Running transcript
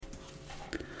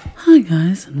Hi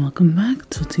guys, and welcome back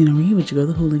to Tina Ree with You Go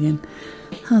the Hooligan.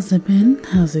 How's it been?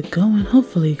 How's it going?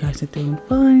 Hopefully you guys are doing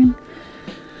fine.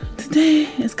 Today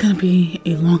is gonna be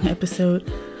a long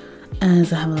episode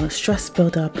as I have a lot of stress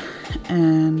built up,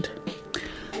 and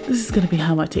this is gonna be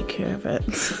how I take care of it.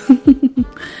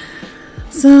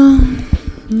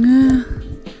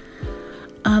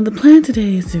 The plan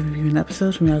today is to review an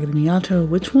episode from Yagami Miyato.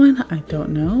 Which one? I don't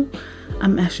know.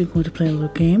 I'm actually going to play a little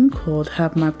game called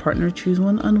Have My Partner Choose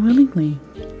One Unwillingly,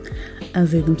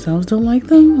 as they themselves don't like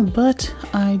them, but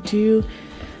I do,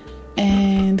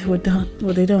 and what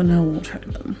they don't know won't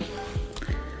hurt them.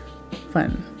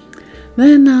 Fun.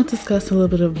 Then I'll discuss a little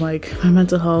bit of like my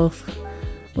mental health,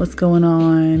 what's going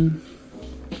on,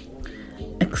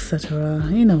 etc.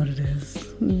 You know what it is.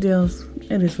 It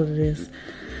is what it is.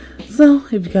 So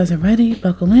if you guys are ready,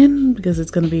 buckle in, because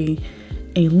it's going to be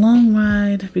a long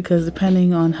ride, because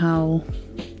depending on how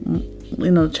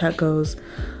the chat goes,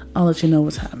 I'll let you know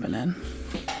what's happening.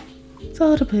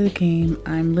 So to play the game,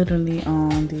 I'm literally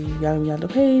on the Yagami Miyato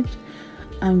page.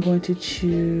 I'm going to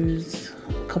choose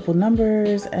a couple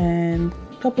numbers and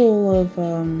a couple of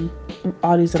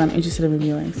audios that I'm interested in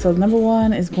reviewing. So number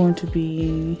one is going to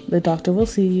be The Doctor Will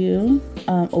See You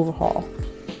Overhaul,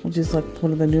 which is like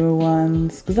one of the newer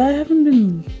ones, because I haven't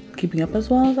been keeping up as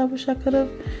well as I wish I could have.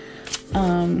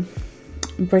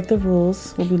 Break the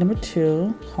Rules will be number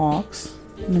 2, Hawks.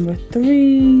 Number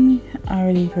 3, I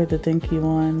already heard the Dinky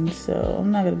one, so I'm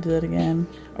not going to do that again.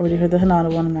 I already heard the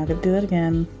Hanada one, I'm not going to do that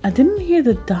again. I didn't hear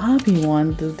the Dobby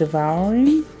one, the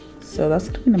Devouring, so that's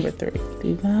going to be number 3.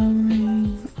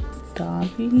 Devouring,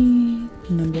 Dobby.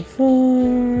 Number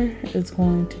 4 is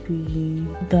going to be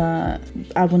the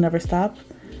I Will Never Stop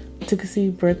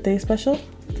Tsukushi birthday special.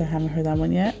 I haven't heard that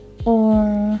one yet.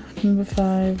 Or number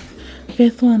 5.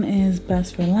 5th one is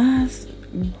Best for Last,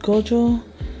 Gojo.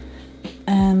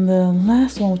 And the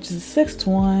last one, which is the 6th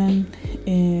one,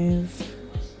 is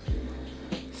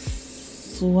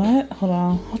Sweat. Hold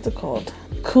on, what's it called?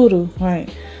 Kuru,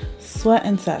 right? Sweat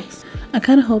and Sex. I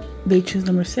kind of hope they choose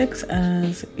number 6,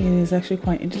 as it is actually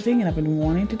quite interesting and I've been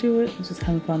wanting to do it. I just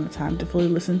haven't found the time to fully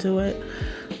listen to it.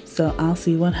 So I'll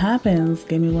see what happens.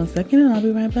 Give me 1 second and I'll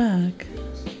be right back.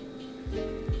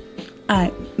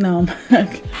 Alright, now I'm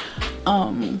back.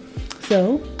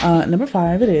 Number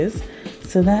 5 it is.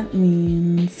 So that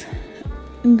means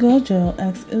Gojo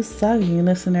X Usagi,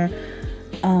 listener,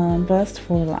 Best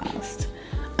for Last.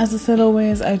 As I said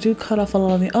always, I do cut off a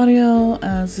lot of the audio,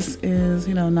 as this is,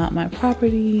 not my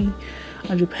property.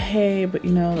 I do pay, but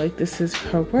this is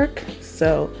her work.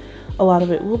 So a lot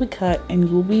of it will be cut and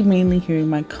you will be mainly hearing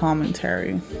my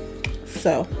commentary.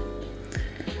 So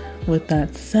with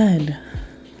that said,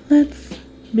 let's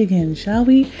begin, shall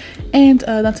we? And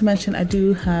not to mention, I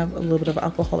do have a little bit of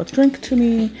alcoholic drink to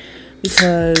me,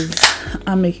 because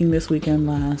I'm making this weekend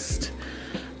last.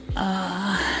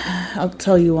 I'll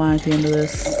tell you why at the end of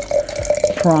this.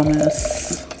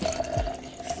 Promise.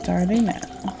 Starting now.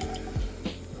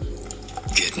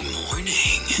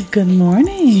 Good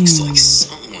morning. Looks like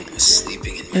someone was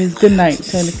sleeping in my It's good night,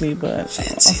 technically, but I'll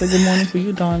say good morning for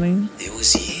you, darling. It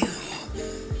was you.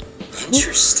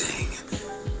 Interesting.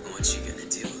 What you gonna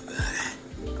do about it?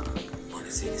 Want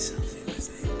to take a selfie with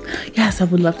me? Yes, I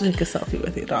would love to take a selfie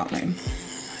with you, darling.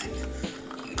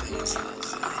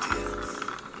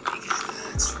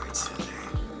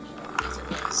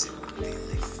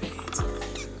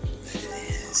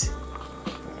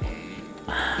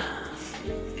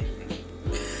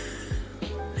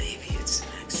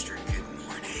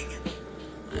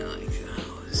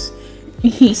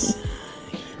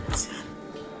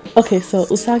 Okay, so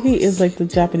Usagi is like the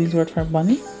Japanese word for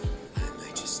bunny.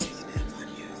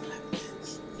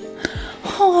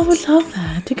 Oh, I would love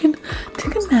that. Take a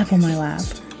nap on my lap.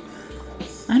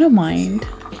 I don't mind.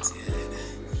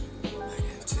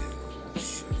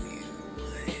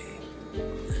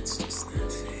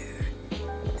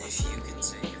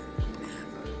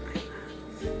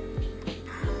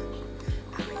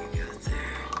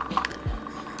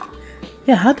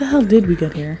 Yeah, how the hell did we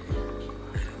get here?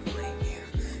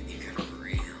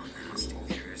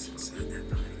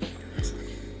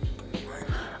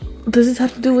 Does this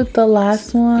have to do with the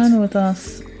last one with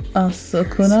us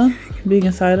Sukuna being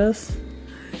inside us?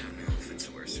 I don't know if it's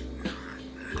worse or not,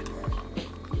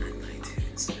 but I'd like to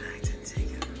inspect and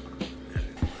take it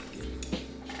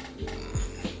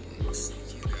looks like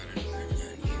you got an arm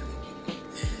on you.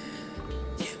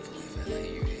 Can't believe I let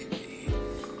you hit me.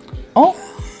 Oh,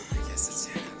 I guess it's a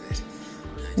habit.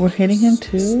 we're hitting him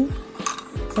too?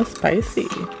 That's spicy.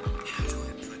 How do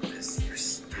I put this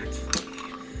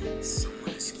respectfully? Someone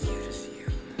as cute as you.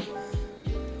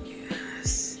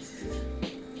 Yes.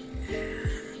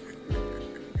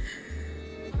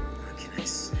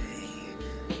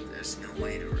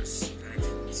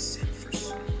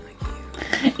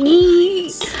 He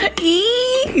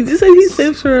just said he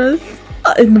saves for us.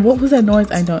 And what was that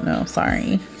noise? I don't know.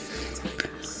 Sorry.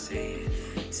 Say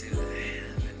it to the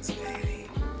heavens, baby.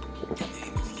 The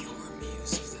name of your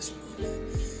muse of this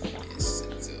moment is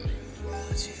Santa.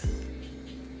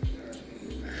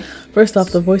 First off,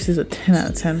 the voice is a 10 out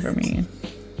of 10 for me.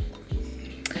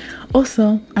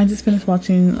 Also, I just finished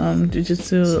watching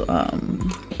Jujutsu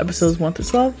episodes 1 through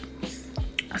 12.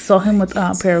 I saw him with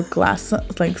a pair of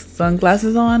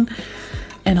sunglasses on,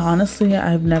 and honestly,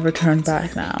 I've never turned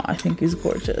back now. I think he's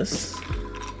gorgeous. Well,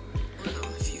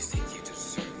 if you think you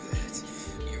deserve it,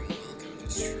 you're welcome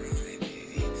to try,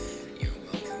 baby. You're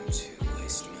welcome to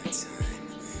waste my time,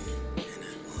 and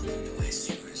I'm welcome to waste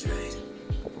yours, right?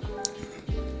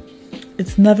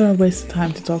 It's never a waste of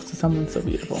time to talk to someone so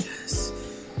beautiful. Yes,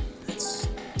 that's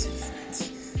different,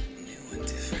 new and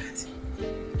different.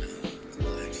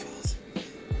 Blindfold.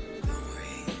 Don't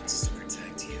worry, it's to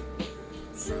protect you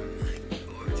from my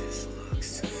gorgeous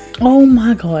looks. Oh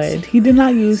my god, he did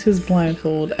not use his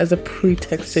blindfold as a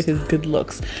pretext to his good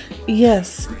looks.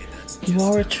 Yes, you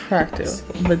are attractive,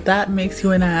 but that makes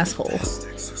you an asshole. Best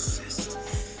exorcist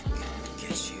can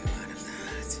get you out of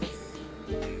that.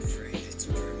 I'm afraid it's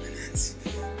permanent.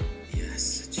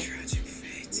 Yes, a tragic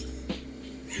fate.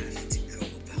 Having to go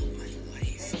about my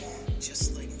life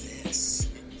just like this.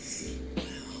 Well,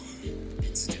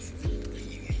 it's difficult, but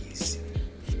you get used to it.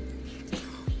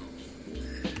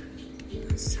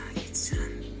 Oh,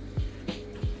 Sagi-chan,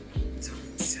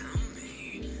 don't tell me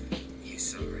you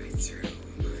saw right through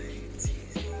my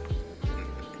teasing.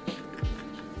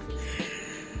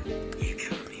 You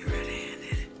caught me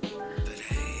red-handed, but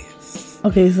hey,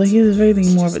 Okay, so he's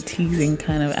really more of a teasing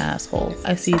kind of asshole.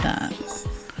 I see that.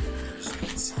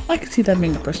 I can see that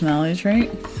being a personality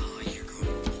trait. oh, you're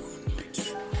going to ruin my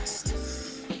trust.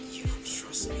 You don't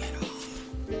trust me at all.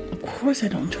 Of course I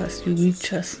don't trust you. We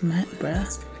just met, bruh.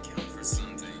 That's gonna count for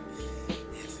something.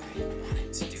 If I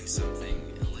wanted to do something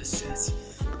illicit,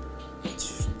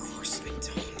 which of course I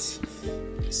don't,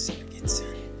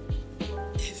 Sagi-chan.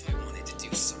 If I wanted to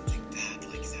do something bad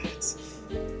like that,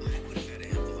 I would have had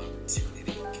ample opportunity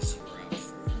because you were out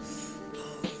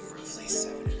for, roughly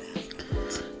 7.5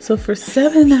 hours. So for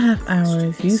 7.5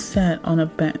 hours, you sat on a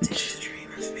bench. Dream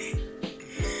of me.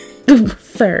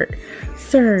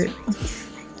 Sir,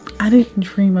 I didn't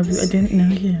dream of you. I didn't know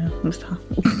you. Stop.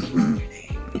 Trying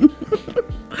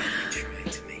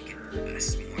to make it the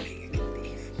best morning it could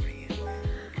be for you.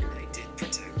 And I did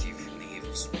protect you from the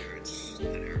evil spirits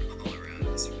that are all around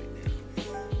us right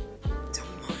now.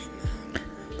 Don't mind them.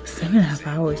 7.5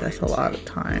 hours, that's a lot of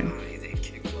time. Why they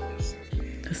kick close.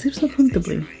 To sleep so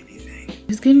comfortably. Try anything.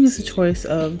 He's giving us a choice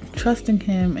of trusting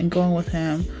him and going with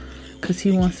him because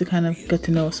he wants to kind of get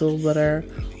to know us a little better,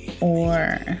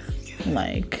 or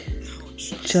like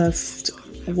just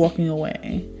walking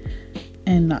away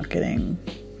and not getting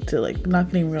real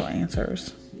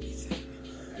answers.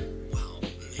 Well,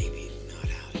 maybe not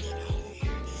out of here.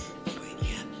 But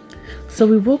yeah. So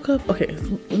we woke up. Okay,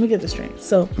 let me get this straight.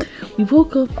 So we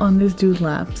woke up on this dude's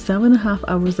lap 7.5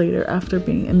 hours later after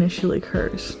being initially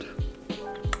cursed.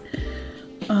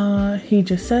 He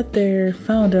just sat there,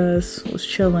 found us, was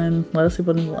chilling, let us sleep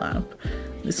on his lap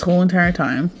this whole entire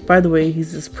time. By the way,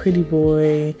 he's this pretty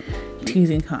boy,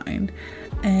 teasing kind.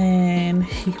 And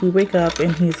we wake up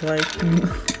and he's like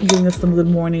giving us the good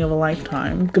morning of a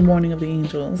lifetime, good morning of the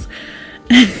angels.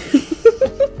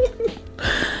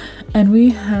 And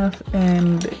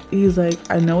he's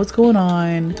like, I know what's going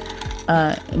on.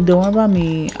 Don't worry about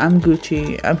me. I'm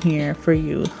Gucci. I'm here for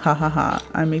you. Ha ha ha.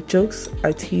 I make jokes,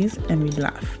 I tease, and we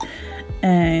laugh.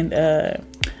 And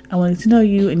I want to get to know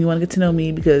you, and you want to get to know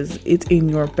me because it's in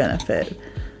your benefit.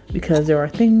 Because there are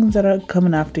things that are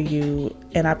coming after you,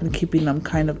 and I've been keeping them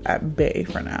kind of at bay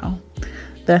for now.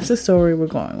 That's the story we're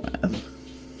going with.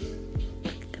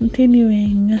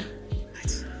 Continuing.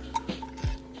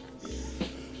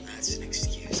 That's an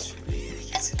excuse for me to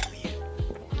get to know you.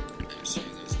 I'm sure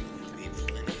there's going to be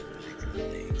plenty of my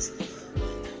colleagues on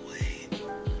their way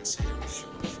once I don't show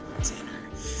up for dinner.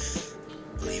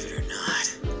 Believe it or not,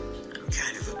 I'm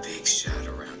kind of a big shot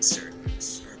around certain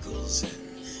circles, and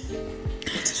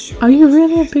to show Are you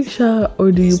really a big shot,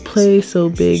 or do you play so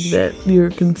big that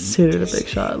you're considered a big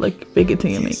shot? Like, fake it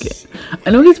till you make it. I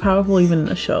know he's powerful even in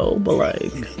the show, but like,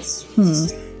 But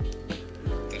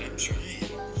I'm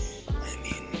trying. I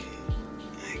mean,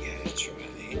 I gotta try.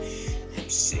 I'm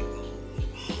single,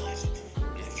 I'm hot,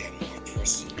 and I've got more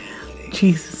personality.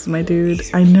 Jesus, my dude.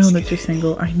 I know that you're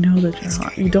single. I know that you're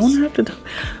hot. You don't have to.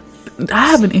 I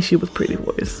have an issue with pretty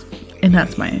boys, and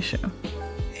that's my issue.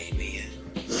 Hey, Mia.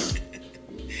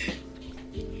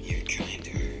 You're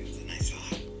kinder than I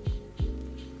thought.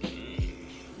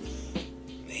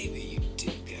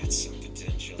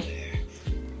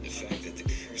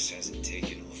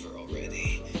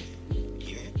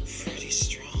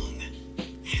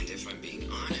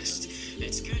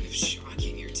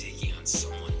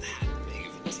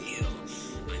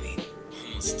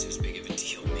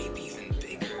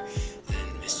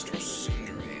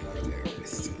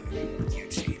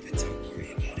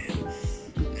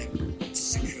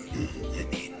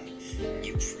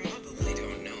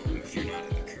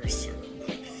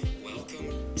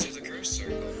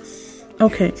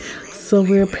 Okay, so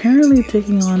we're apparently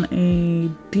taking on a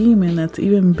demon that's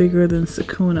even bigger than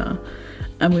Sukuna.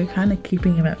 And we're kind of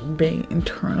keeping him at bay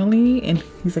internally. And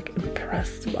he's like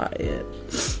impressed by it.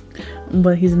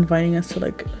 But he's inviting us to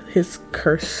like his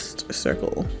cursed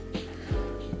circle.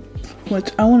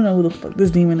 Which I want to know who the fuck this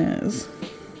demon is.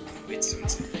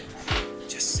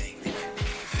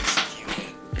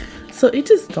 So it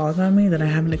just dawned on me that I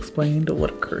haven't explained what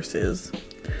a curse is.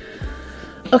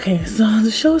 Okay, so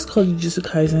the show is called Jujutsu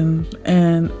Kaisen,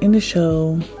 and in the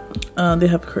show, they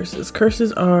have curses.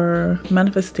 Curses are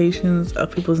manifestations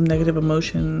of people's negative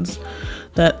emotions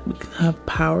that have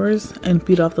powers and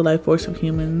feed off the life force of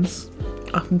humans,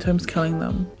 oftentimes killing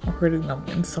them or hurting them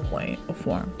in some way or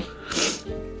form.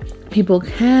 People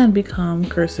can become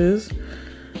curses,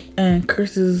 and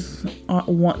curses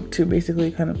want to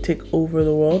basically kind of take over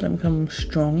the world and become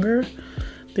stronger.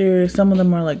 Some of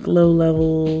them are like low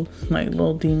level, like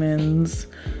little demons,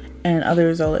 and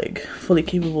others are like fully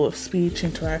capable of speech,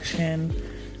 interaction,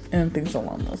 and things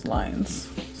along those lines.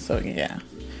 So yeah,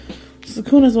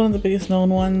 Sukuna is one of the biggest known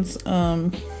ones.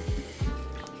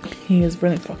 He is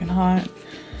really fucking hot,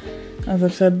 as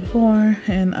I've said before,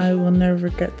 and I will never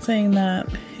forget saying that.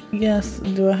 Yes,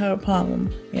 do I have a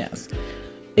problem? Yes.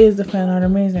 Is the fan art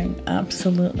amazing?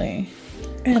 Absolutely.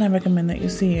 And I recommend that you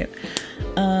see it.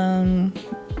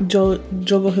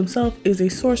 Jogo himself is a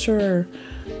sorcerer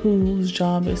whose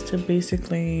job is to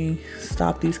basically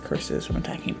stop these curses from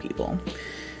attacking people.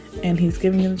 And he's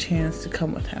giving you the chance to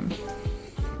come with him,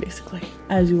 basically,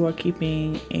 as you are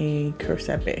keeping a curse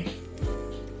at bay.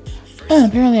 And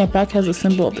apparently our back has a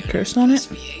symbol of the curse on it.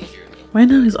 Right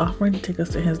now he's offering to take us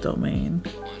to his domain.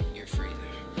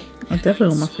 I definitely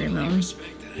want my freedom.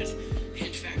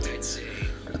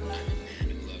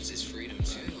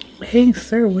 Hey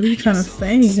sir, what are you trying to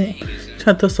say?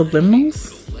 Trying to throw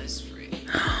subliminals?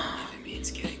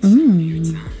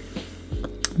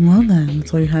 Well then,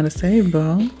 that's all you had to say,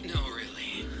 bro. No,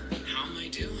 really. How am I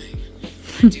doing?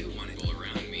 I do want to go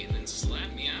around me and then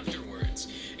slap me afterwards.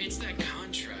 It's that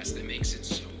contrast that makes it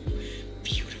so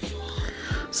beautiful.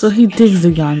 So he digs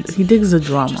the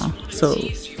drama. So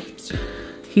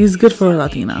he's good for a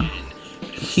Latina.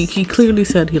 He clearly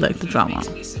said he liked the drama.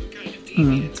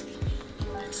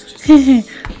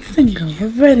 Single, we're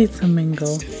ready to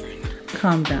mingle.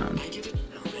 Calm down.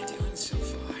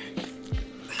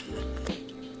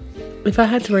 If I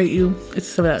had to rate you, it's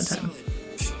a 7 out of 10. 5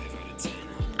 out of 10.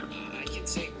 I can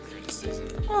take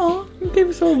criticism. Oh, you gave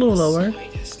us a little lower. I'm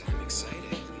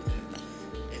excited.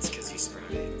 It's because you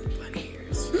sprouted bunny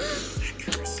ears. That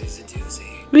curse is a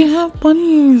doozy. We have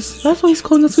bunnies. That's why he's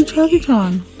calling us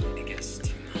Uchagi-chan. I guess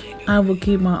tonight. I will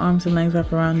keep my arms and legs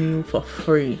wrapped around you for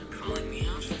free. Calling me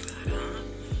out for that,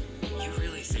 huh? You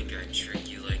really think I'd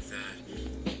trick you like that?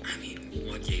 I mean,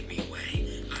 what gave me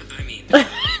away? I mean,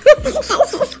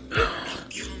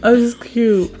 Oh, this is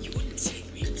cute. you wouldn't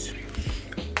take me.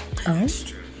 Oh,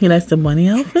 he likes the bunny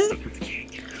outfit?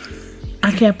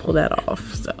 I can't pull that off,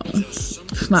 so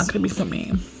it's not gonna be for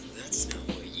me. That's not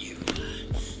what you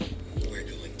were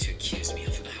going to accuse me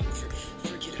of.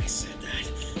 Forget I said that.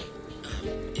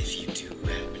 If you do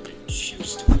happen to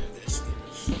choose to wear this,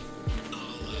 then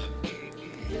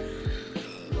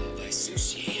I'll buy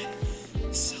sushi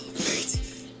and celebrate.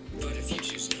 But if you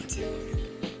choose not to,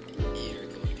 you're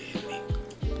going to hit me.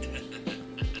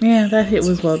 Yeah, that hit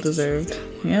was well deserved.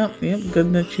 Yep,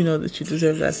 good that you know that you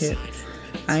deserve that hit.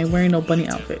 I ain't wearing no bunny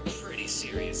outfit. Pretty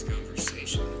serious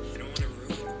conversation. I don't want to ruin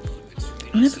the mood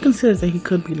between I never considered that he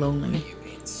could be lonely. you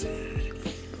being sad.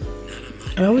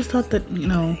 I always thought that,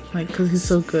 like, because he's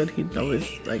so good, he'd always,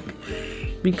 like,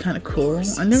 be kind of cruel.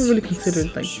 I never really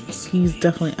considered, like, he's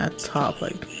definitely at top.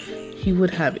 Like, he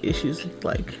would have issues with,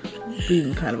 like,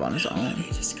 being kind of on his own.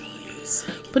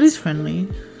 But he's friendly,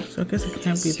 so I guess it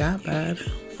can't be that bad.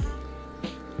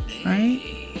 Right?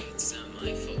 It's not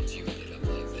my fault you ended up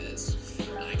like this.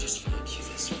 I just found you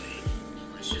this way.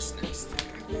 Maliciousness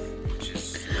there. Which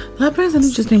is. That brings an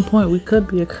interesting point. We could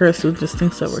be a curse who just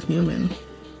thinks that we're human.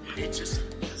 It just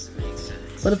doesn't make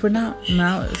sense. But if we're not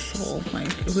malice, or,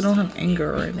 like, if we don't have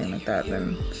anger or anything like that,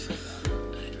 then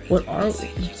what are we? To a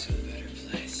better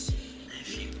place.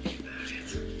 If you knew about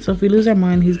it. So if we lose our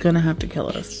mind, he's gonna have to kill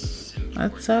us.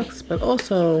 That sucks, but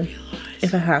also,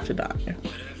 if I have to die,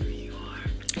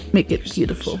 make it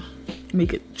beautiful.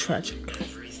 Make it tragic.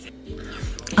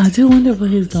 I do wonder what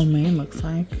his domain looks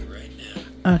like.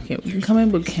 Okay, we can come in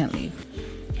but can't leave.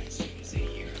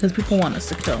 Because people want us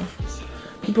to kill.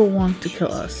 People want to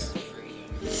kill us.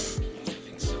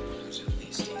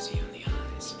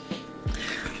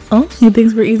 Oh, he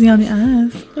thinks we're easy on the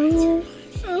eyes. Oh.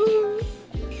 Kind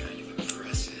of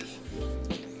impressive.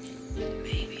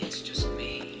 Maybe it's just me.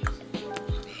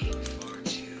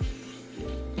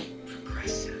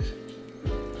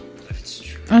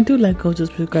 I do like Gojo's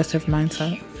progressive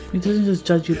mindset. He doesn't just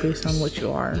judge you based on what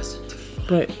you are,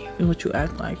 but in what you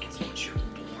act like.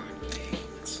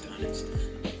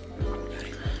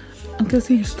 I guess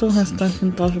he still has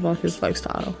different thoughts about his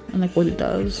lifestyle and like what he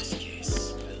does.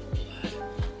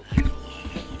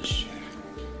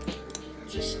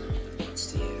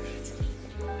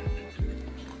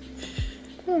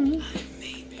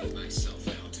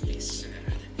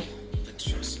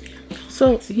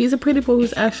 So he's a pretty boy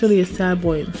who's actually a sad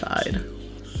boy inside.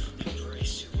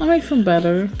 That makes him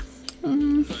better.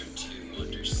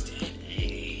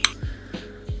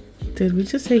 Did we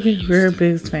just say we're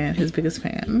his biggest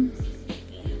fan?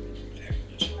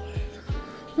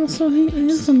 Also, he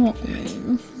is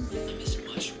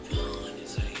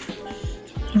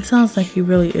it sounds like he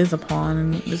really is a pawn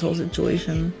in this whole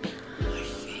situation.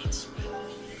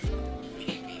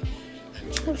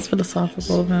 That's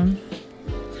philosophical of him.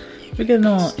 We're getting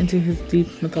all into his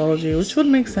deep mythology, which would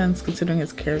make sense considering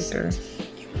his character.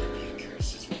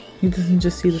 He doesn't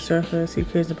just see the surface, he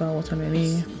cares about what's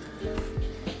underneath.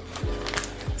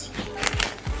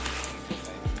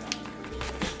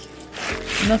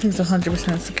 Nothing's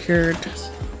 100% secured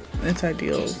in its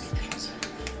ideals.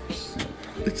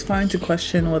 It's fine to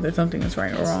question whether something is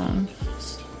right or wrong.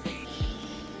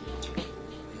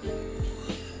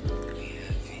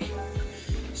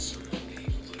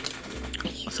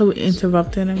 So we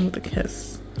interrupted him with a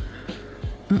kiss.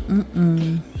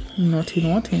 Naughty,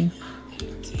 naughty.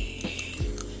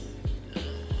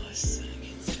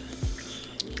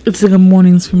 It's like a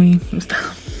mornings for me.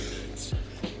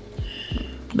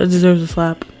 That deserves a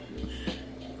slap.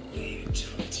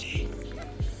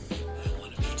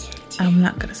 I'm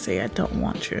not gonna say I don't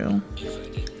want you.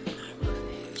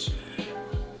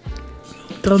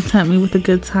 Don't tempt me with a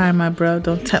good time, my bro.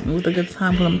 Don't tempt me with a good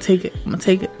time, because I'm gonna take it. I'm gonna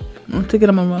take it.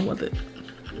 I'm gonna run with it.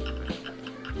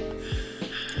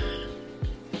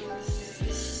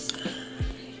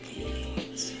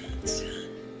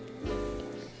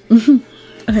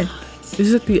 Okay, this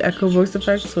is like the echo voice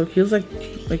effect, so it feels like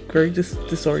very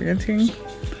disorienting.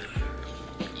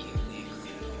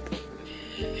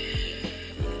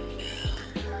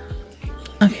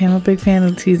 Okay, I'm a big fan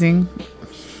of teasing.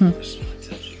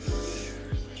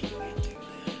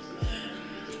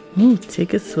 Ooh,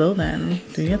 take it slow then.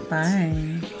 Do your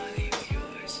thing.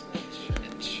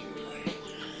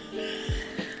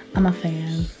 I'm a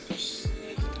fan.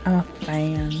 I'm a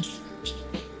fan.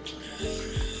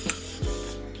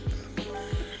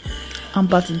 I'm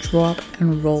about to drop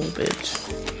and roll, bitch.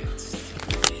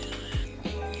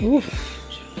 Ooh.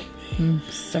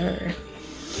 Sir.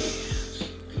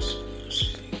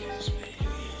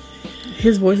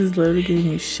 His voice is literally giving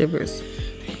me shivers.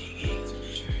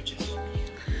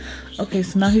 Okay,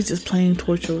 so now he's just playing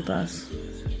torture with us.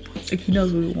 Like, he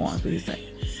knows what we want, but he's like,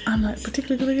 I'm not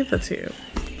particularly gonna give that to you.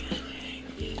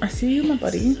 I see you, my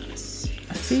buddy.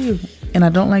 I see you. And I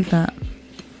don't like that.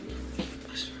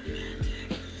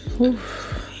 Oof.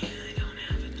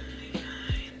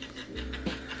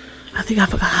 I think I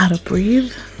forgot how to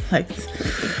breathe. Like,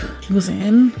 it goes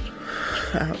in,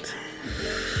 out.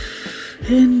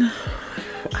 In,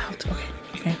 out.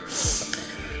 Okay. I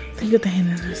think get the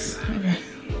hang of this. Okay.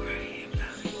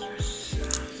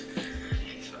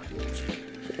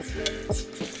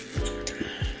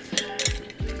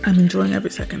 I'm enjoying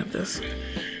every second of this.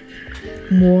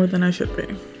 More than I should be.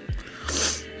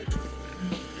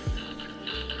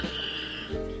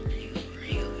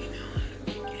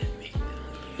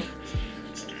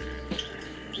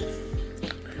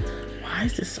 Why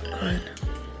is this so good?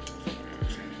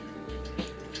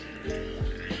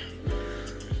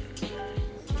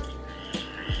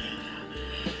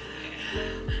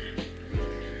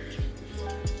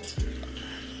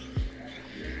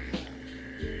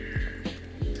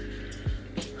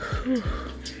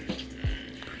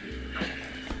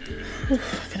 I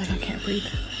feel like I can't breathe.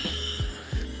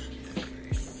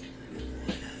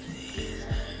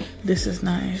 This is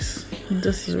nice.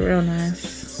 This is real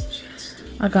nice.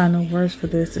 I got no words for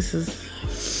this. This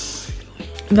is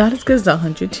not as good as the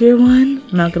 100 tier one.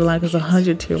 I'm not gonna lie, because the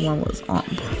 100 tier one was on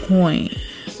point.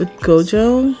 With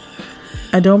Gojo,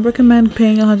 I don't recommend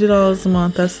paying $100 a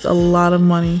month. That's a lot of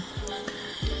money.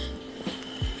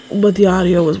 But the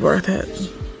audio was worth it.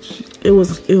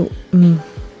 I'm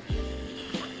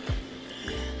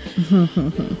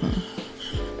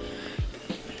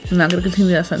not gonna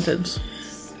continue that sentence.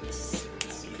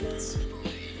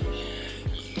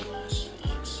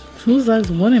 Whose lives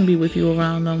wouldn't be with you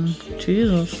around them?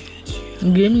 Jesus,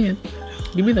 give me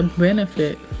the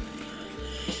benefit.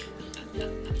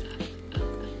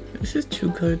 This is too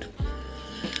good.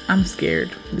 I'm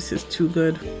scared. This is too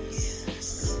good.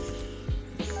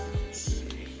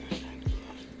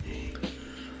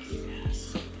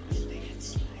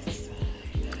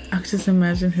 just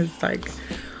imagine his like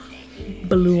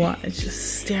blue eyes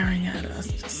just staring at us,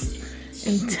 just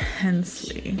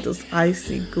intensely. Those ice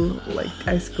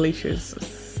glaciers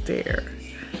stare.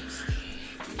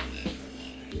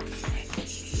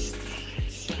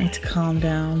 I need to calm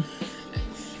down.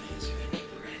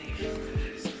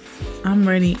 I'm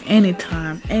ready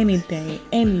anytime, any day,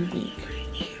 any week.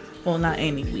 Well, not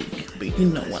any week, but you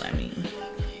know what I mean.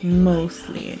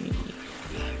 Mostly any week.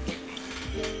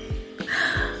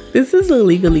 This is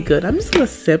illegally good. I'm just gonna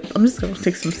sip. I'm just gonna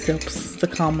take some sips to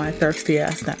calm my thirsty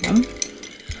ass down.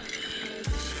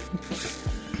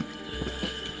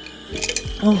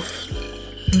 Oh,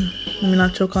 let me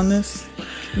not choke on this.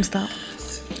 Let me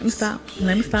stop.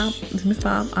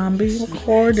 I'm being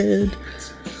recorded.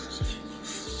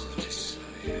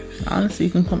 Honestly,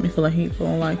 you can put me full of hate for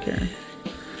all I care.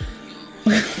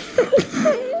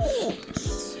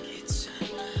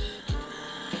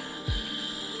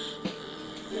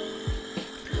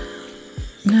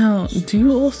 Now, do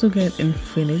you also get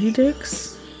infinity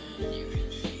dicks?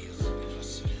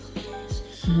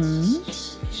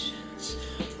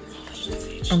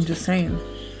 I'm just saying.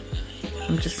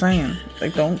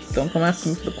 Like, don't come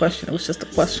asking me for the question. It was just a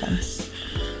question.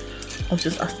 I was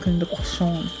just asking the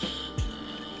question.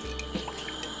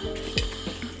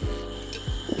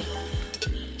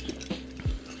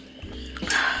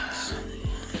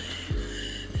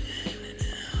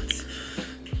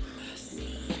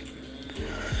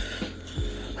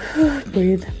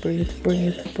 Breathe.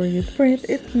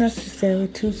 It's necessary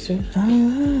to survive.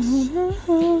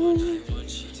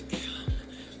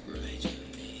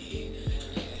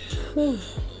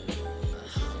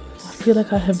 I feel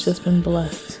like I have just been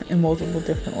blessed in multiple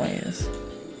different ways.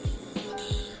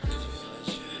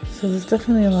 So there's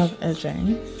definitely a lot of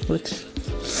edging, which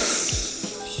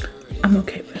I'm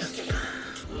okay with.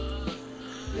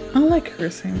 I don't like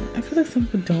cursing. I feel like some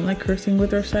people don't like cursing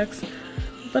with their sex,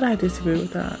 but I disagree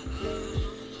with that.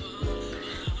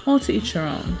 All to each your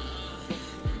own.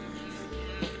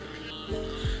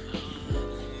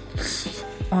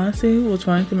 Honestly, what's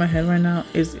running through my head right now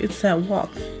is it's that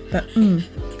walk, that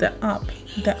that up,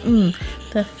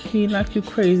 that feel like you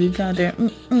crazy, goddamn,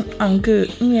 I'm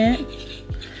good, yeah.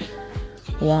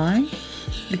 Why?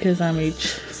 Because I'm a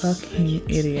fucking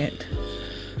idiot.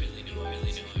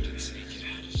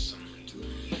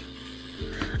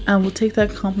 I will take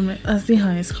that compliment as the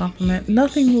highest compliment.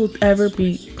 Nothing will ever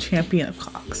be champion of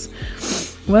cocks.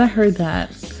 When I heard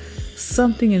that,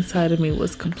 something inside of me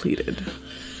was completed.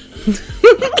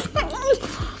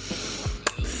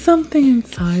 Something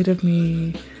inside of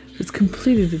me was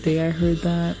completed the day I heard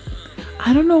that.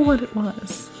 I don't know what it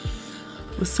was,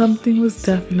 but something was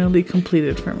definitely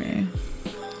completed for me.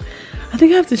 I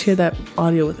think I have to share that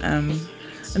audio with Em.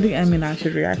 I think Em and I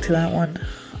should react to that one.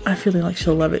 I feel like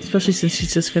she'll love it, especially since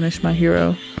she's just finished My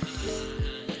Hero.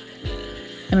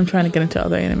 And I'm trying to get into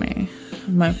other anime. I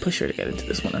might push her to get into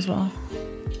this one as well.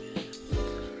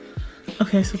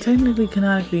 Okay, so technically,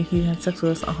 canonically, he had sex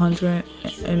with us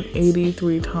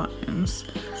 183 times.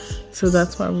 So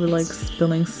that's why we're like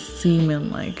spilling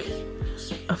semen like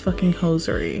a fucking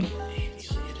hosiery.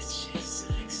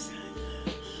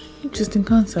 Interesting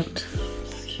concept.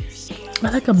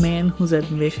 I like a man whose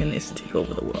ambition is to take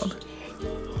over the world.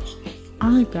 I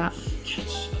like that.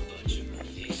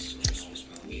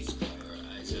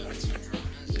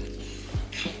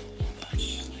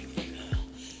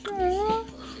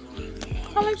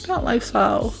 I like that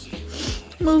lifestyle.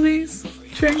 Movies,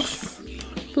 drinks,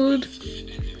 food,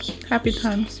 happy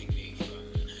times,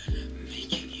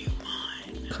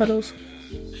 cuddles.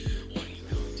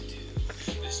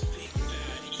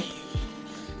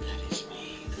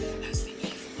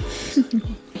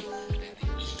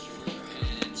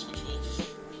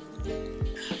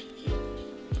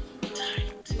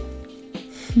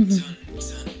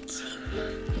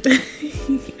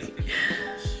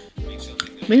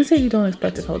 Things that you don't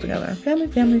expect to hold together. Family.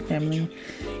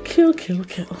 Kill.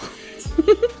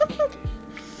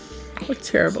 We're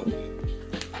terrible.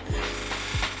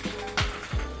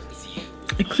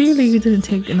 And clearly you didn't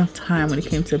take enough time when it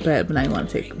came to bed, but now you want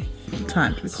to take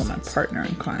time to become my partner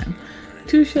in crime.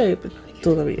 Touche, but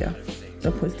todavía.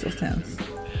 The point still stands.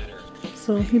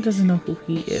 So he doesn't know who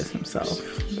he is himself,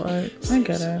 but I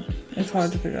get it. It's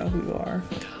hard to figure out who you are.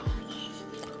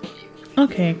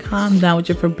 Okay, calm down with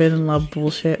your forbidden love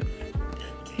bullshit.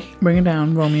 Bring it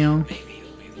down, Romeo.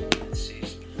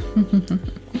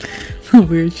 A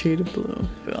weird shade of blue.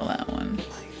 Feel that one.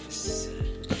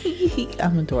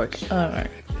 I'm a dork.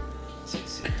 Alright.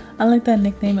 I like that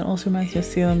nickname. It also reminds me of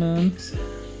Sailor Moon.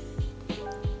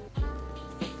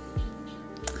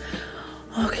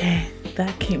 Okay,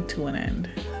 that came to an end.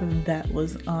 that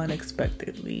was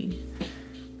unexpectedly,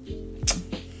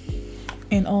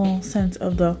 in all sense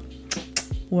of the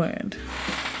word.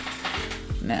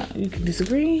 Now, you can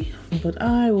disagree, but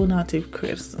I will not take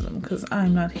criticism because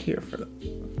I'm not here for that.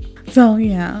 So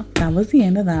yeah, that was the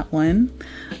end of that one.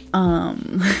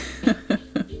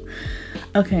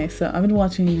 Okay, so I've been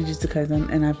watching Jujutsu Kaisen,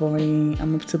 and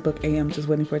I'm up to book 8. I'm just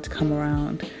waiting for it to come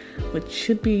around, which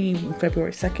should be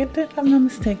February 2nd, if I'm not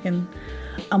mistaken.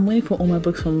 I'm waiting for all my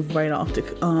books from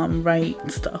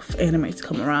Right Stuff anime to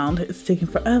come around. It's taking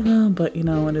forever, but you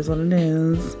know, it is what it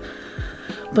is.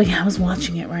 But yeah, I was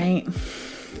watching it, right?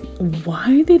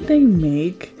 Why did they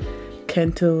make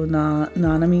Kento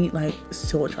Nanami like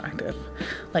so attractive?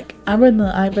 Like, I read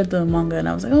the manga and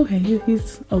I was like, okay,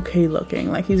 he's okay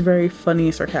looking. Like, he's very funny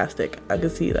and sarcastic. I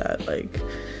could see that, like,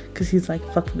 because he's like,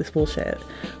 fuck this bullshit.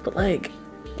 But like,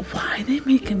 why they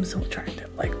make him so attractive?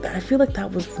 Like, I feel like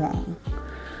that was wrong.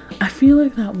 I feel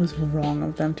like that was wrong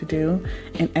of them to do.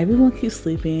 And everyone keeps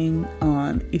sleeping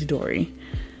on Itadori.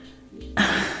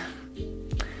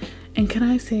 And can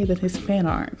I say that his fan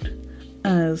art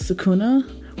as Sukuna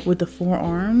with the 4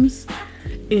 arms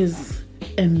is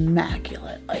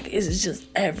immaculate. Like, it's just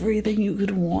everything you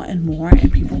could want and more,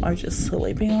 and people are just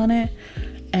sleeping on it,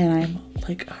 and I'm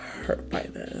like hurt by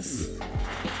this.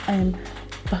 I'm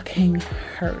fucking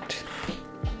hurt.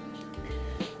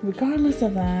 Regardless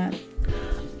of that,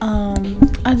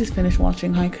 I just finished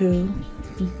watching Haiku,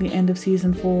 the end of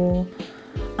season 4.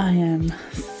 I am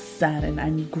saddened.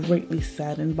 I'm greatly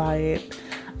saddened by it.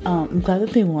 I'm glad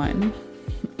that they won.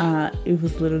 It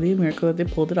was literally a miracle that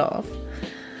they pulled it off.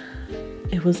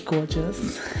 It was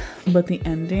gorgeous, but the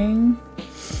ending,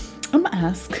 I'm gonna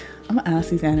ask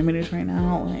these animators right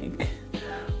now, like,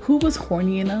 who was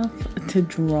horny enough to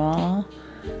draw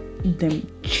them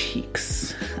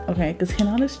cheeks? Okay, because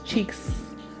Hinata's cheeks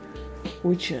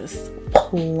were just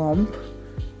plump.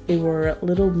 They were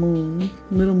little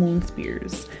moon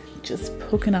spears just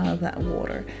poking out of that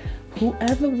water.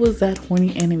 Whoever was that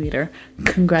horny animator,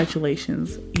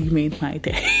 congratulations, you made my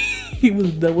day. He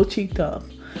was double cheeked up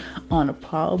on a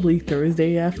probably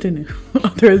Thursday afternoon or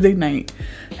Thursday night.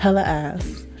 Hella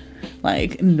ass.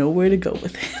 Like, nowhere to go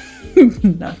with it.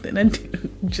 Nothing to do.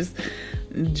 Just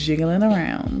jiggling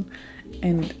around.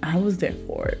 And I was there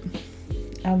for it.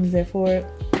 I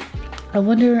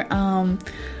wonder,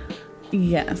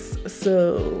 yes.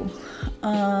 So,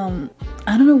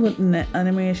 I don't know what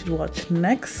anime I should watch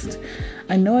next.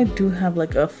 I know I do have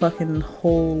like a fucking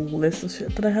whole list of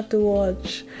shit that I have to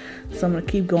watch, so I'm gonna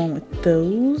keep going with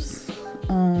those.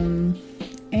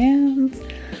 And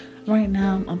right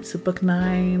now I'm up to book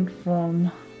 9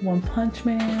 from One Punch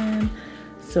Man,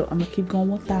 so I'm gonna keep going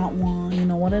with that one. You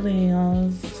know what it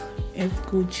is? It's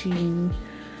Gucci.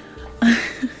 What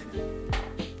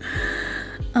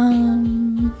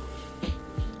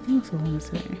else do I want to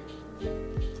say?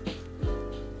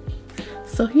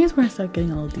 So here's where I start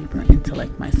getting a little deeper into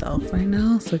like myself right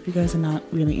now. So if you guys are not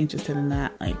really interested in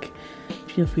that, like,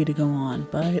 feel free to go on.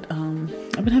 But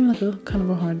I've been having like a kind of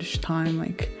a hardish time.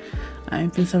 Like,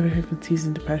 I've been suffering from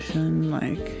season depression,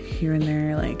 like here and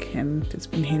there, like, and it's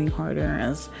been hitting harder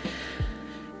as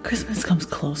Christmas comes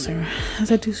closer.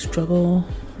 As I do struggle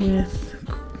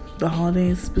with the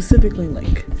holidays, specifically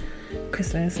like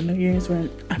Christmas and New Year's, when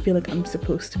I feel like I'm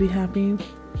supposed to be happy.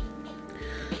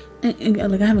 And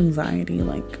like, I have anxiety,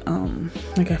 like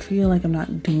I feel like I'm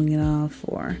not doing enough,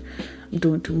 or I'm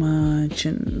doing too much,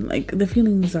 and like the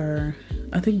feelings are,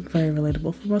 I think, very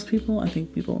relatable for most people. I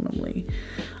think people normally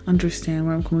understand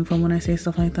where I'm coming from when I say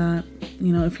stuff like that.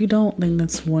 You know, if you don't, then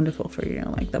that's wonderful for you.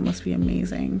 Like, that must be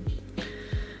amazing.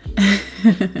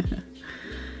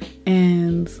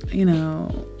 And you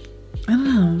know, I don't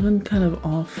know, I've been kind of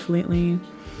off lately.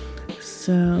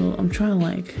 So I'm trying to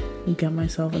like get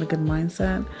myself in a good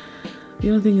mindset. The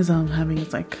only thing is I'm having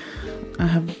is like, I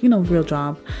have, you know, real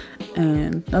job,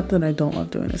 and not that I don't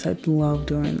love doing this, I love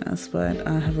doing this, but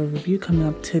I have a review coming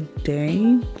up today,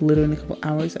 literally in a couple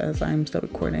hours as I'm still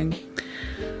recording.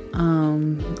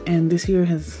 And this year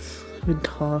has been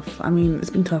tough. I mean, it's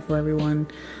been tough for everyone.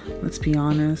 Let's be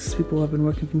honest. People have been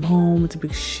working from home. It's a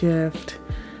big shift.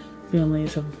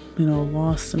 Families have, you know,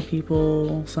 lost some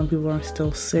people. Some people are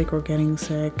still sick or getting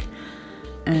sick.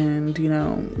 And, you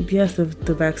know, yes, the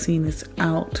vaccine is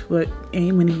out, but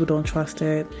A, many people don't trust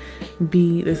it.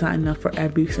 B, there's not enough for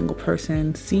every single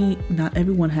person. C, not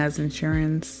everyone has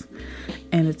insurance.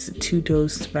 And it's a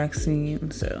 2-dose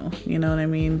vaccine. So, you know what I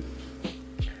mean?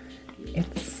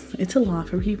 It's a lot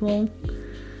for people.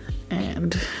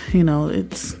 And, you know,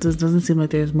 it doesn't seem like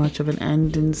there's much of an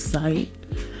end in sight,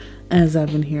 as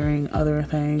I've been hearing other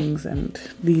things, and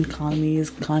the economy is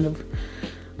kind of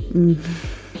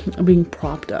being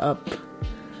propped up.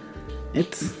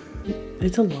 It's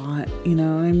a lot, you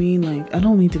know what I mean? Like, I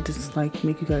don't mean to just like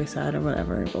make you guys sad or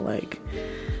whatever, but like,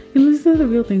 you know, these are the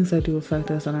real things that do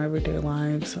affect us in our everyday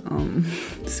lives.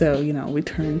 So, you know, we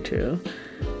turn to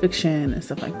fiction and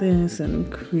stuff like this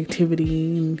and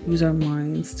creativity and use our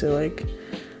minds to like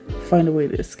find a way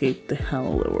to escape the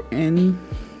hell that we're in,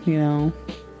 you know.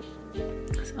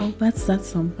 So that's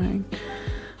something.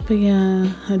 But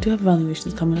yeah, I do have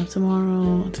evaluations coming up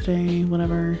tomorrow, today,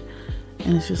 whatever.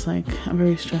 And it's just like, I'm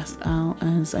very stressed out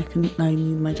as I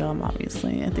need my job,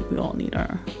 obviously. I think we all need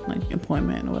our like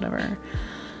employment or whatever.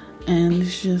 And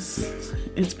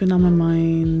it's been on my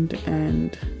mind,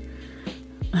 and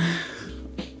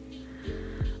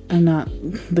I'm not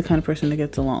the kind of person that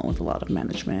gets along with a lot of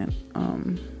management.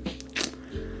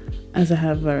 As I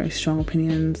have very strong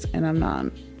opinions, and I'm not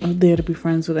there to be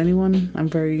friends with anyone. I'm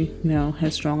very, you know,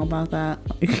 headstrong about that.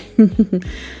 Like,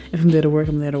 if I'm there to work,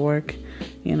 I'm there to work,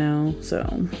 you know.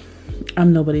 So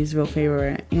I'm nobody's real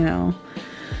favorite, you know.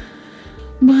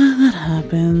 But that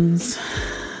happens.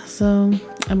 So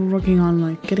I've been working on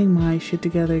like getting my shit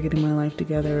together, getting my life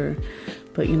together.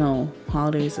 But you know,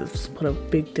 holidays has put a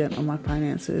big dent on my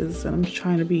finances, and I'm just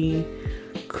trying to be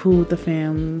cool with the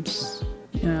fams,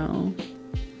 you know.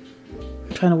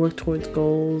 Trying to work towards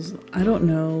goals. I don't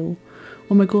know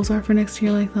what my goals are for next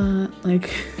year like that. Like,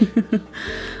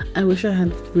 I wish I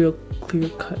had real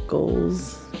clear-cut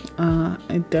goals.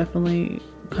 I definitely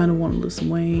kind of want to lose some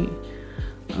weight.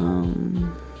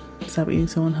 Stop eating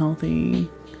so unhealthy.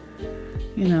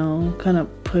 You know, kind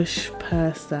of push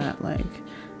past that, like,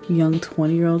 young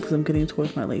 20-year-old, because I'm getting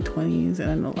towards my late 20s, and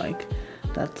I know, like,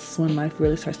 that's when life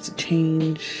really starts to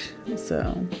change.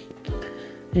 So,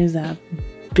 there's that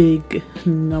big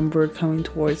number coming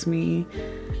towards me,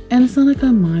 and it's not like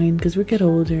I mind, because we get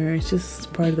older. It's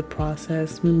just part of the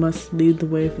process. We must lead the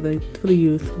way for the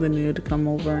youth, for the new to come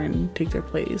over and take their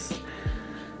place.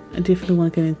 I definitely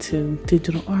want to get into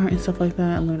digital art and stuff like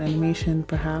that, and learn animation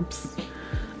perhaps,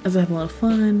 as I have a lot of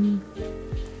fun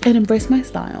and embrace my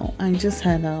style. I just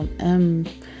had M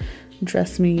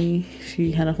dress me.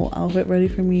 She had a whole outfit ready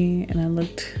for me, and I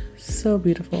looked so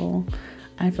beautiful.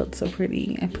 I felt so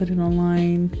pretty. I put it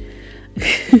online.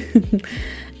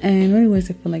 And in many ways,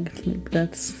 I feel like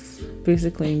that's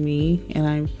basically me, and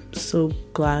I'm so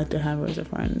glad to have her as a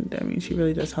friend. I mean, she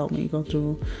really does help me go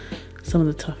through some of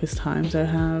the toughest times I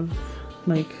have,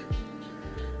 like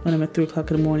when I'm at 3 o'clock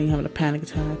in the morning having a panic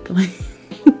attack, like,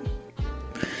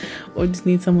 or just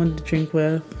need someone to drink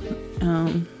with.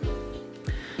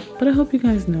 But I hope you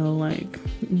guys know, like,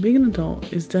 being an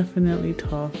adult is definitely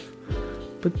tough,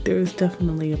 but there's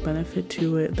definitely a benefit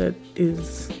to it that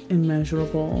is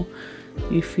immeasurable.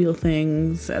 You feel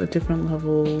things at a different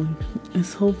level.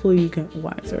 It's hopefully you get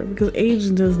wiser, because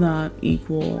age does not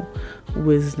equal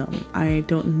wisdom. I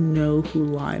don't know who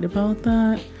lied about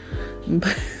that,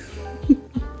 but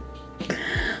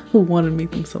who want to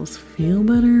make themselves feel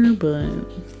better, but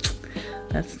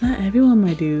that's not everyone,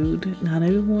 my dude. Not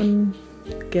everyone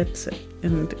gets it,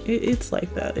 and it's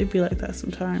like that. It'd be like that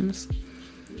sometimes.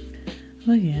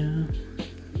 But yeah,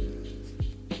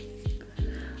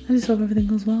 I just hope everything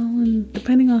goes well, and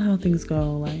depending on how things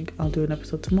go, like, I'll do an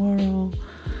episode tomorrow,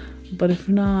 but if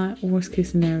not, worst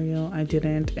case scenario, I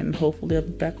didn't, and hopefully I'll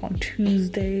be back on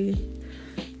Tuesday.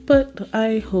 But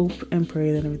I hope and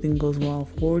pray that everything goes well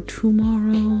for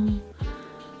tomorrow,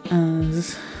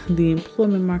 as the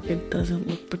employment market doesn't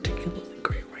look particularly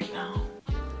great right now,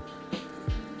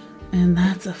 and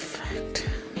that's a fact.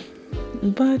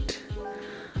 But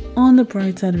on the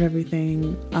bright side of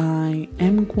everything, I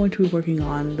am going to be working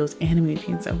on those anime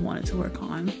jeans I've wanted to work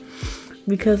on,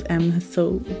 because Em has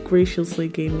so graciously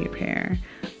gave me a pair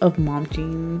of mom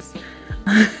jeans.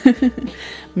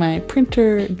 My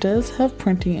printer does have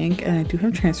printing ink, and I do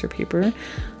have transfer paper.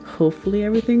 Hopefully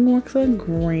everything works out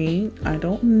great. I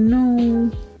don't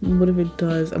know, but if it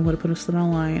does, I'm going to put a slip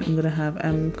online. I'm going to have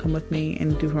Em come with me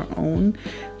and do her own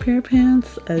pair of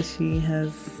pants, as she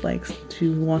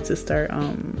wants to start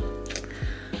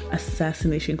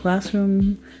Assassination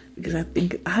Classroom, because I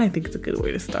think it's a good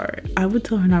way to start. I would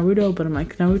tell her Naruto, but I'm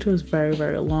like, Naruto is very,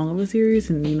 very long of a series,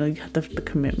 and you know, you have the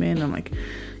commitment. And I'm like,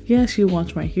 yeah, she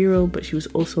watched My Hero, but she was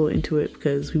also into it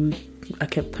because I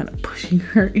kept kind of pushing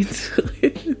her into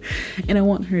it, and I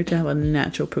want her to have a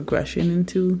natural progression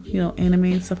into, you know, anime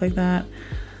and stuff like that.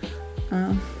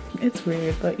 It's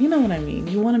weird, but you know what I mean.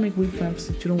 You want to make weak friends,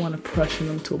 but you don't want to pressure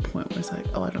them to a point where it's like,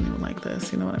 oh, I don't even like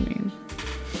this. You know what I mean?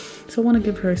 So I want to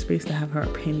give her a space to have her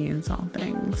opinions on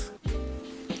things.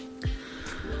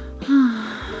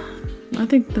 I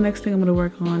think the next thing I'm going to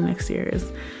work on next year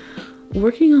is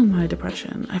working on my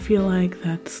depression. I feel like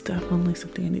that's definitely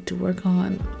something I need to work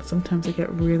on. Sometimes I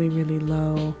get really, really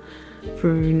low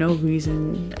for no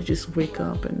reason. I just wake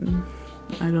up and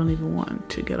I don't even want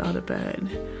to get out of bed.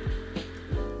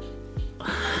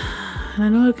 And I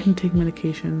know I can take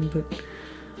medication, but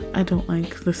I don't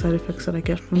like the side effects that I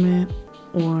get from it,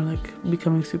 or like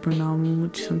becoming super numb,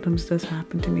 which sometimes does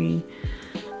happen to me.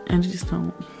 And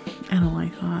I don't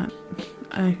like that.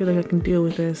 I feel like I can deal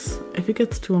with this. If it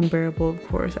gets too unbearable, of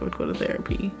course, I would go to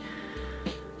therapy.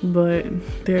 But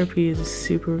therapy is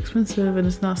super expensive, and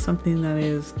it's not something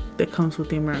that comes with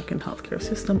the American healthcare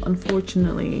system.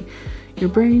 Unfortunately, your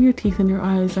brain, your teeth, and your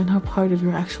eyes are not part of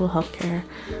your actual healthcare.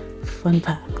 Fun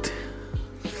fact.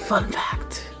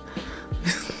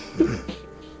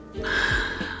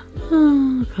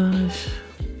 Oh gosh.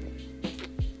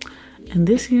 And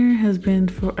this year has been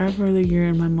forever the year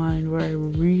in my mind where I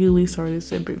really started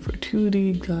simping for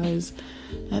 2D guys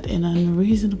at an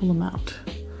unreasonable amount.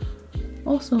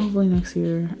 Also, hopefully next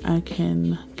year I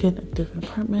can get a different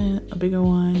apartment, a bigger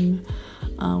one,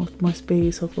 with more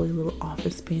space, hopefully a little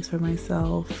office space for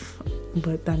myself.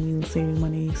 But that means saving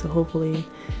money, so hopefully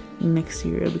next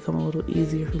year it'll become a little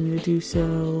easier for me to do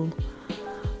so.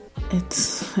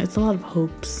 It's a lot of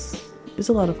hopes.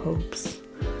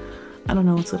 I don't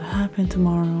know what's gonna happen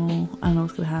tomorrow. I don't know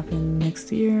what's gonna happen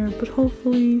next year, but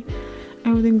hopefully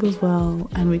everything goes well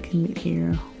and we can meet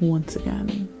here once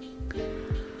again.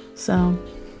 So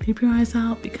keep your eyes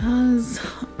out, because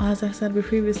as I said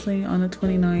previously, on the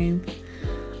 29th,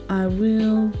 I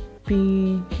will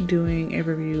be doing a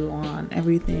review on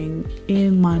everything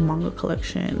in my manga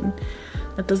collection.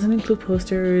 That doesn't include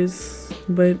posters,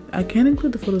 but I can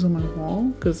include the photos on my wall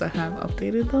because I have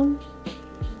updated them.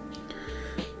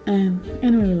 And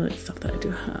anyway, related stuff that I do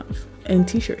have. And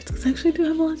t-shirts, because I actually do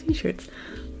have a lot of t-shirts.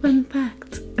 Fun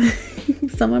fact.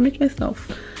 Some I make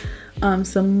myself.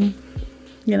 Some,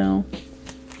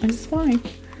 it's fine.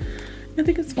 I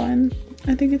think it's fun.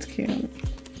 I think it's cute.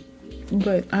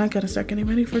 But I gotta start getting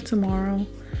ready for tomorrow.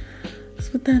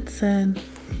 So with that said,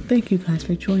 thank you guys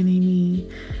for joining me.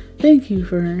 Thank you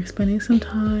for spending some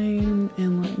time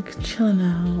and chilling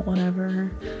out,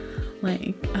 whatever.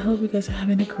 I hope you guys are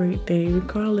having a great day,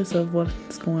 regardless of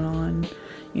what's going on.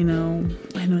 I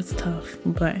know it's tough,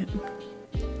 but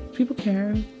people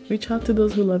care. Reach out to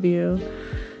those who love you,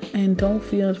 and don't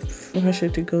feel pressure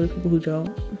to go to people who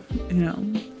don't.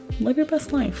 Live your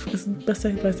best life. It's the best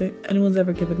advice anyone's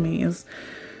ever given me is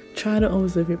try to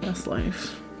always live your best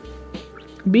life.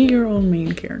 Be your own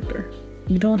main character.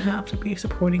 You don't have to be a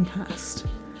supporting cast.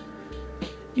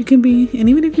 You can be, and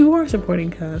even if you are a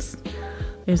supporting cast,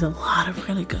 there's a lot of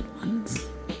really good ones.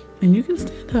 And you can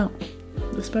stand out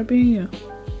just by being you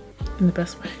in the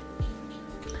best way.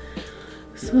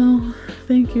 So,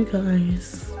 thank you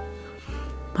guys.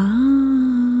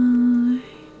 Bye.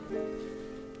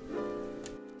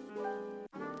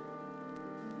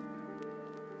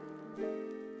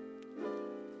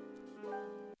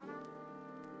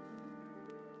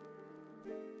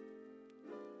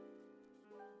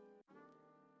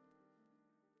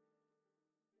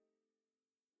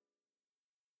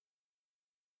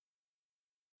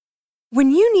 When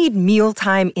you need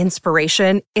mealtime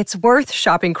inspiration, it's worth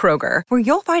shopping Kroger, where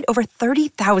you'll find over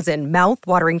 30,000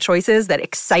 mouth-watering choices that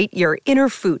excite your inner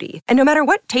foodie. And no matter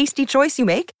what tasty choice you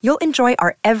make, you'll enjoy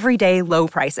our everyday low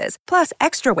prices, plus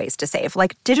extra ways to save,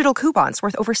 like digital coupons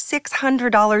worth over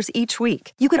 $600 each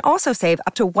week. You can also save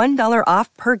up to $1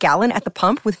 off per gallon at the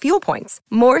pump with fuel points.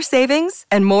 More savings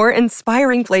and more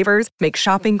inspiring flavors make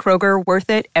shopping Kroger worth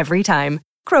it every time.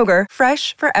 Kroger,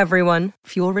 fresh for everyone.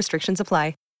 Fuel restrictions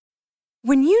apply.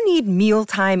 When you need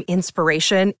mealtime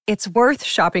inspiration, it's worth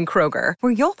shopping Kroger,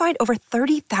 where you'll find over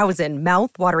 30,000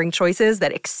 mouth-watering choices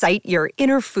that excite your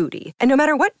inner foodie. And no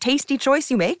matter what tasty choice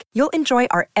you make, you'll enjoy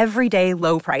our everyday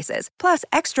low prices, plus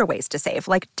extra ways to save,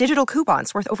 like digital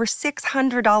coupons worth over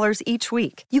 $600 each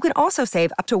week. You can also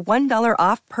save up to $1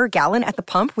 off per gallon at the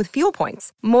pump with fuel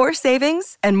points. More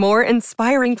savings and more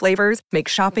inspiring flavors make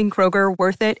shopping Kroger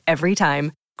worth it every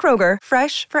time. Kroger,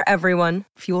 fresh for everyone.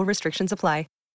 Fuel restrictions apply.